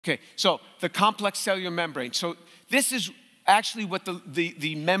Okay, so the complex cellular membrane. So this is actually what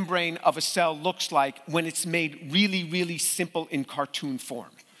the membrane of a cell looks like when it's made really, really simple in cartoon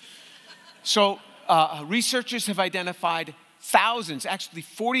form. So researchers have identified thousands, actually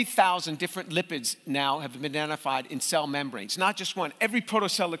 40,000 different lipids now have been identified in cell membranes. Not just one. Every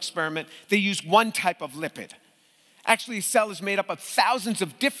protocell experiment, they use one type of lipid. Actually, a cell is made up of thousands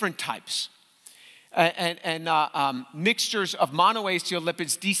of different types. Mixtures of monoacyl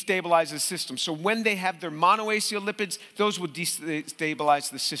lipids destabilize the system. So when they have their monoacyl lipids, those will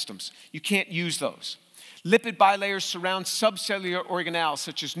destabilize the systems. You can't use those. Lipid bilayers surround subcellular organelles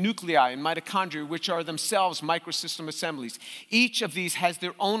such as nuclei and mitochondria, which are themselves microsystem assemblies. Each of these has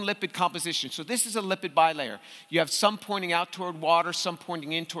their own lipid composition. So this is a lipid bilayer. You have some pointing out toward water, some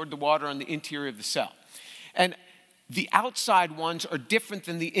pointing in toward the water on the interior of the cell. And the outside ones are different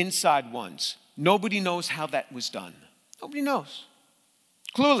than the inside ones. Nobody knows how that was done. Nobody knows.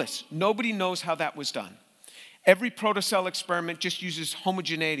 Clueless. Nobody knows how that was done. Every protocell experiment just uses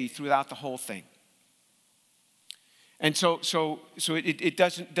homogeneity throughout the whole thing. And so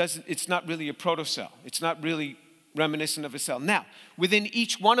it's not really a protocell. It's not really reminiscent of a cell. Now, within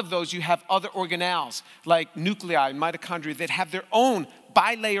each one of those, you have other organelles like nuclei and mitochondria that have their own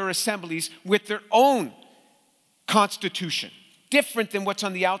bilayer assemblies with their own constitution, different than what's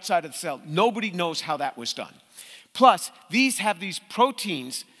on the outside of the cell. Nobody knows how that was done. Plus, these have these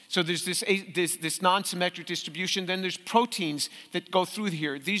proteins. So there's this non-symmetric distribution. Then there's proteins that go through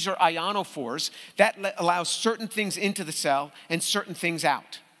here. These are ionophores. That allows certain things into the cell and certain things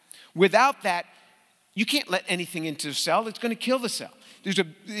out. Without that, you can't let anything into the cell. It's going to kill the cell.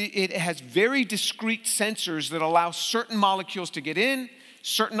 It has very discrete sensors that allow certain molecules to get in,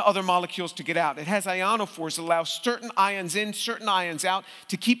 certain other molecules to get out. It has ionophores that allow certain ions in, certain ions out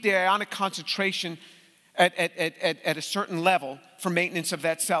to keep the ionic concentration at a certain level for maintenance of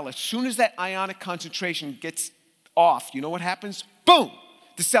that cell. As soon as that ionic concentration gets off, you know what happens? Boom!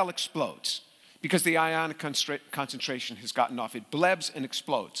 The cell explodes because the ionic concentration has gotten off. It blebs and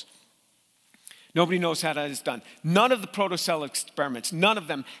explodes. Nobody knows how that is done. None of the protocell experiments, none of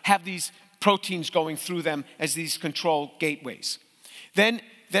them have these proteins going through them as these control gateways. Then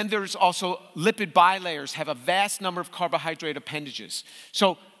there's also lipid bilayers have a vast number of carbohydrate appendages.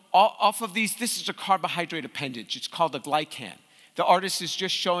 So off of these, this is a carbohydrate appendage. It's called a glycan. The artist is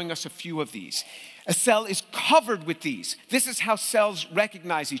just showing us a few of these. A cell is covered with these. This is how cells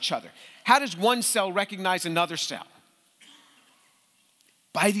recognize each other. How does one cell recognize another cell?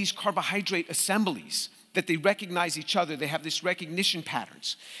 By these carbohydrate assemblies that they recognize each other. They have this recognition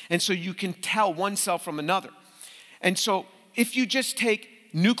patterns. And so you can tell one cell from another. And so if you just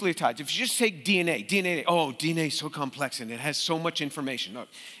take nucleotides, if you just take DNA, DNA is so complex and it has so much information. Look,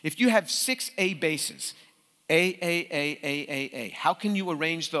 if you have 6 A bases, A, how can you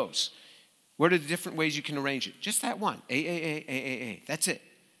arrange those? What are the different ways you can arrange it? Just that one, A. That's it.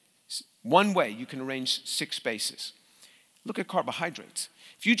 One way you can arrange 6 bases. Look at carbohydrates.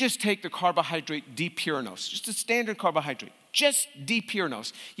 If you just take the carbohydrate D-pyranose, just a standard carbohydrate, just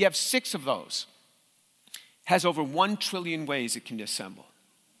D-pyranose, you have 6 of those. Has over 1 trillion ways it can assemble.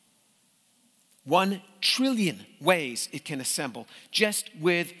 1 trillion ways it can assemble just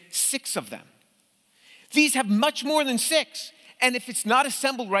with 6 of them. These have much more than 6. And if it's not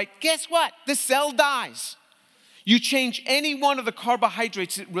assembled right, guess what? The cell dies. You change any one of the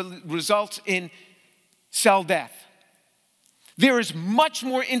carbohydrates, it results in cell death. There is much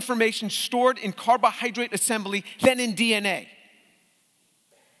more information stored in carbohydrate assembly than in DNA.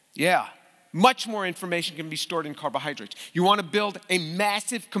 Yeah. Much more information can be stored in carbohydrates. You want to build a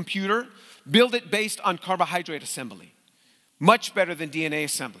massive computer, build it based on carbohydrate assembly. Much better than DNA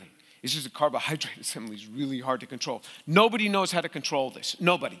assembly. It's just a carbohydrate assembly is really hard to control. Nobody knows how to control this.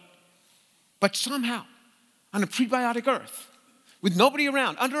 Nobody. But somehow, on a prebiotic Earth, with nobody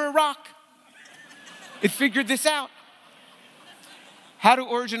around, under a rock, it figured this out. How do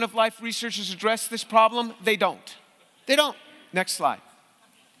origin of life researchers address this problem? They don't. They don't. Next slide.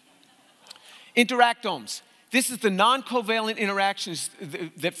 Interactomes. This is the non-covalent interactions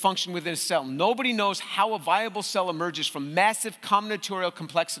that function within a cell. Nobody knows how a viable cell emerges from massive combinatorial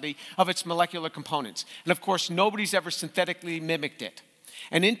complexity of its molecular components. And of course, nobody's ever synthetically mimicked it.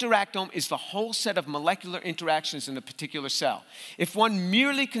 An interactome is the whole set of molecular interactions in a particular cell. If one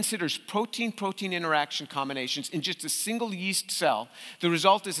merely considers protein-protein interaction combinations in just a single yeast cell, the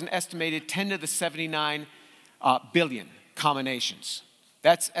result is an estimated 10 to the 79 billion combinations.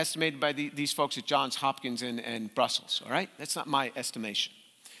 That's estimated by these folks at Johns Hopkins and Brussels, all right? That's not my estimation.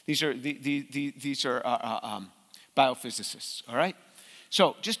 These are biophysicists, all right?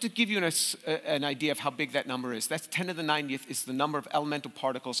 So just to give you an idea of how big that number is, that's 10 to the 90th is the number of elemental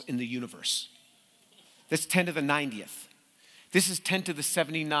particles in the universe. That's 10 to the 90th. This is 10 to the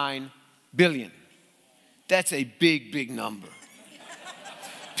 79 billion. That's a big, big number.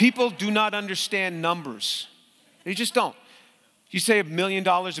 People do not understand numbers. They just don't. You say $1 million,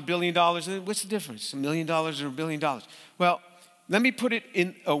 $1 billion, what's the difference? $1 million or $1 billion? Well, let me put it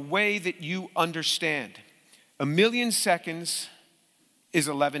in a way that you understand. 1 million seconds is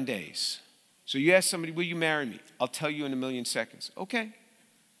 11 days. So you ask somebody, will you marry me? I'll tell you in 1 million seconds. Okay.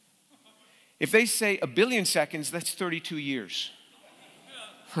 If they say 1 billion seconds, that's 32 years.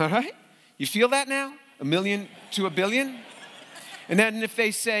 All right? You feel that now? 1 million to 1 billion? And then if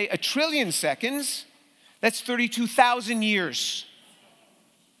they say 1 trillion seconds, that's 32,000 years.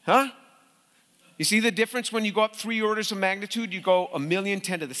 Huh? You see the difference when you go up 3 orders of magnitude? You go 1 million,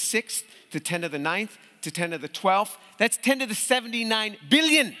 10 to the 6th, to 10 to the 9th, to 10 to the 12th. That's 10 to the 79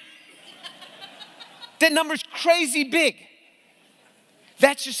 billion. That number's crazy big.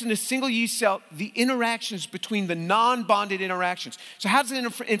 That's just in a single yeast cell, the interactions between the non-bonded interactions. So how does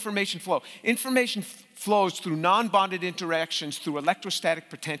information flow? Information flows through non-bonded interactions through electrostatic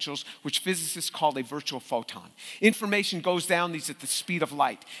potentials, which physicists call a virtual photon. Information goes down these at the speed of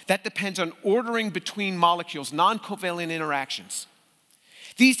light. That depends on ordering between molecules, non-covalent interactions.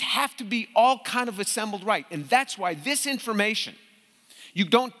 These have to be all kind of assembled right. And that's why this information, you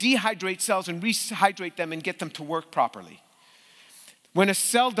don't dehydrate cells and rehydrate them and get them to work properly. When a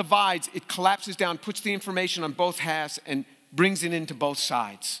cell divides, it collapses down, puts the information on both halves, and brings it into both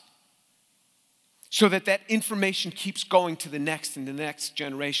sides. So that that information keeps going to the next and the next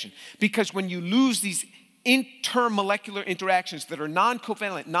generation. Because when you lose these intermolecular interactions that are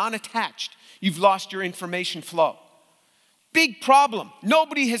non-covalent, non-attached, you've lost your information flow. Big problem.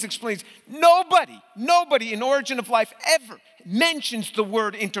 Nobody has explained. Nobody in Origin of Life ever mentions the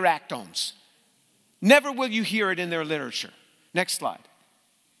word interactomes. Never will you hear it in their literature. Next slide.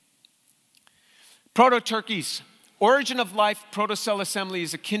 Proto-turkeys. Origin of Life protocell assembly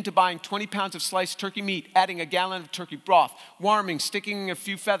is akin to buying 20 pounds of sliced turkey meat, adding a gallon of turkey broth, warming, sticking a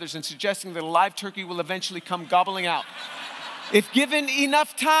few feathers, and suggesting that a live turkey will eventually come gobbling out. If given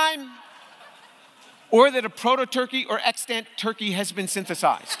enough time, or that a proto-turkey or extant turkey has been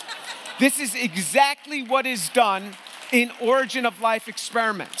synthesized. This is exactly what is done in Origin of Life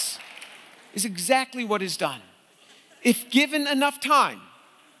experiments. Is exactly what is done. If given enough time,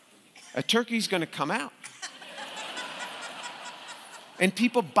 a turkey's going to come out. And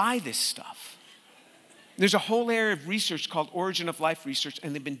people buy this stuff. There's a whole area of research called Origin of Life research,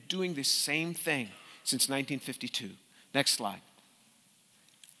 and they've been doing this same thing since 1952. Next slide.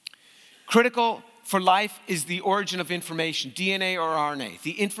 Critical for life is the origin of information, DNA or RNA.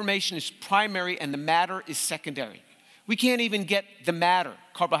 The information is primary and the matter is secondary. We can't even get the matter,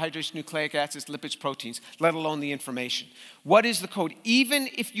 carbohydrates, nucleic acids, lipids, proteins, let alone the information. What is the code? Even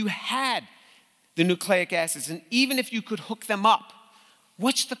if you had the nucleic acids and even if you could hook them up,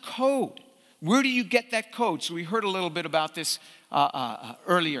 what's the code? Where do you get that code? So we heard a little bit about this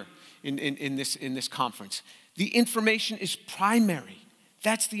earlier in this conference. The information is primary.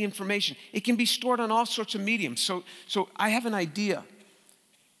 That's the information. It can be stored on all sorts of mediums. So I have an idea,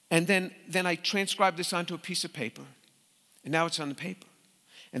 and then I transcribe this onto a piece of paper, and now it's on the paper.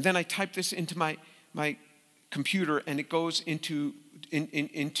 And then I type this into my computer, and it goes into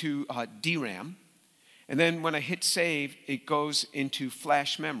DRAM. And then when I hit save, it goes into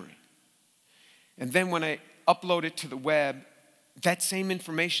flash memory. And then when I upload it to the web, that same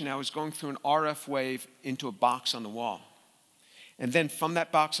information now is going through an RF wave into a box on the wall. And then from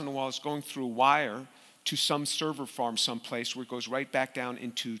that box on the wall, it's going through a wire to some server farm someplace where it goes right back down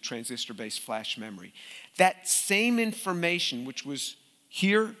into transistor-based flash memory. That same information, which was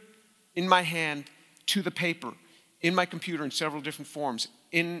here in my hand to the paper, in my computer in several different forms,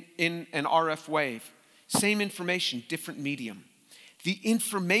 in an RF wave, same information, different medium. The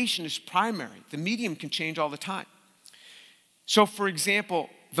information is primary. The medium can change all the time. So for example,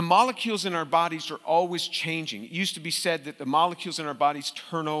 the molecules in our bodies are always changing. It used to be said that the molecules in our bodies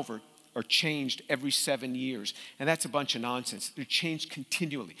turn over or changed every 7 years. And that's a bunch of nonsense. They're changed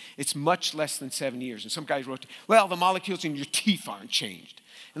continually. It's much less than 7 years. And some guys wrote, well, the molecules in your teeth aren't changed.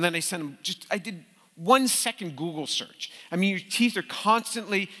 And then I sent them, I did 1 second Google search. I mean, your teeth are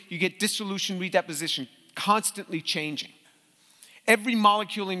constantly, you get dissolution, redeposition, constantly changing. Every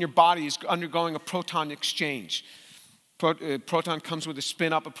molecule in your body is undergoing a proton exchange. Proton comes with a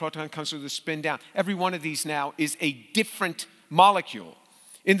spin up, a proton comes with a spin down. Every one of these now is a different molecule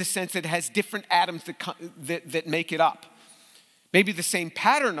in the sense that it has different atoms that make it up. Maybe the same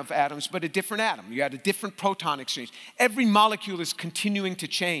pattern of atoms, but a different atom. You had a different proton exchange. Every molecule is continuing to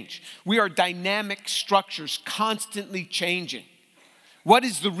change. We are dynamic structures constantly changing. What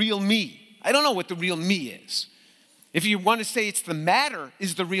is the real me? I don't know what the real me is. If you want to say it's the matter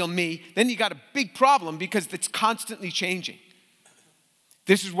is the real me, then you got a big problem because it's constantly changing.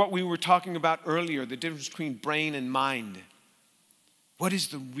 This is what we were talking about earlier, the difference between brain and mind. What is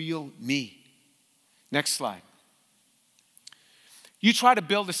the real me? Next slide. You try to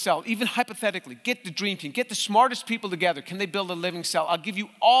build a cell, even hypothetically, get the dream team, get the smartest people together. Can they build a living cell? I'll give you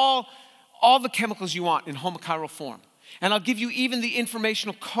all the chemicals you want in homochiral form. And I'll give you even the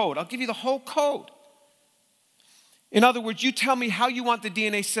informational code. I'll give you the whole code. In other words, you tell me how you want the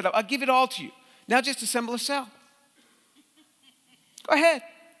DNA set up. I'll give it all to you. Now just assemble a cell. Go ahead.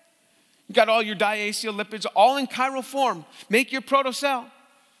 You got all your diacetyl lipids all in chiral form. Make your protocell.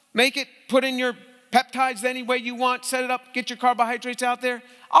 Make it, put in your peptides any way you want, set it up, get your carbohydrates out there.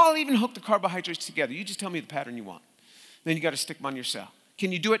 I'll even hook the carbohydrates together. You just tell me the pattern you want. Then you got to stick them on your cell.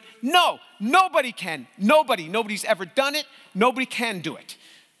 Can you do it? No, nobody can. Nobody's ever done it. Nobody can do it.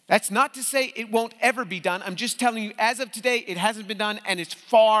 That's not to say it won't ever be done. I'm just telling you, as of today, it hasn't been done, and it's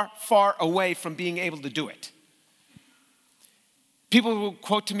far, far away from being able to do it. People will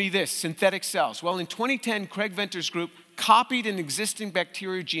quote to me this, synthetic cells. Well, in 2010, Craig Venter's group copied an existing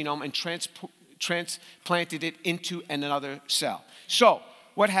bacterial genome and transplanted it into another cell. So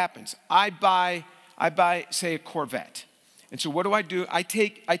what happens? I buy, say, a Corvette. And so what do? I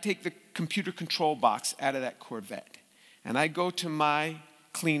take the computer control box out of that Corvette, and I go to my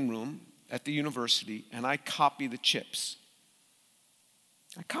clean room at the university, and I copy the chips.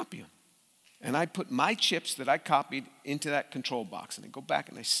 I copy them. And I put my chips that I copied into that control box, and I go back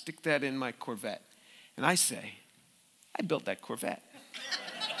and I stick that in my Corvette. And I say, I built that Corvette.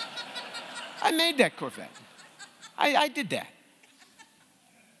 I made that Corvette. I did that.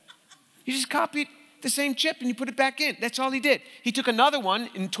 You just copied the same chip and you put it back in. That's all he did. He took another one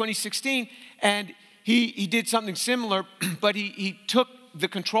in 2016 and he did something similar, but he took the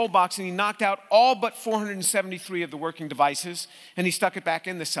control box and he knocked out all but 473 of the working devices and he stuck it back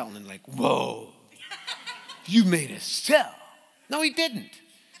in the cell and like, whoa, you made a cell. No, he didn't.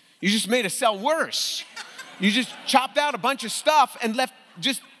 You just made a cell worse. You just chopped out a bunch of stuff and left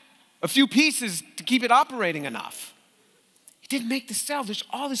just a few pieces to keep it operating enough. He didn't make the cell. There's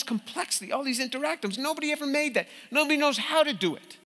all this complexity, all these interactomes. Nobody ever made that. Nobody knows how to do it.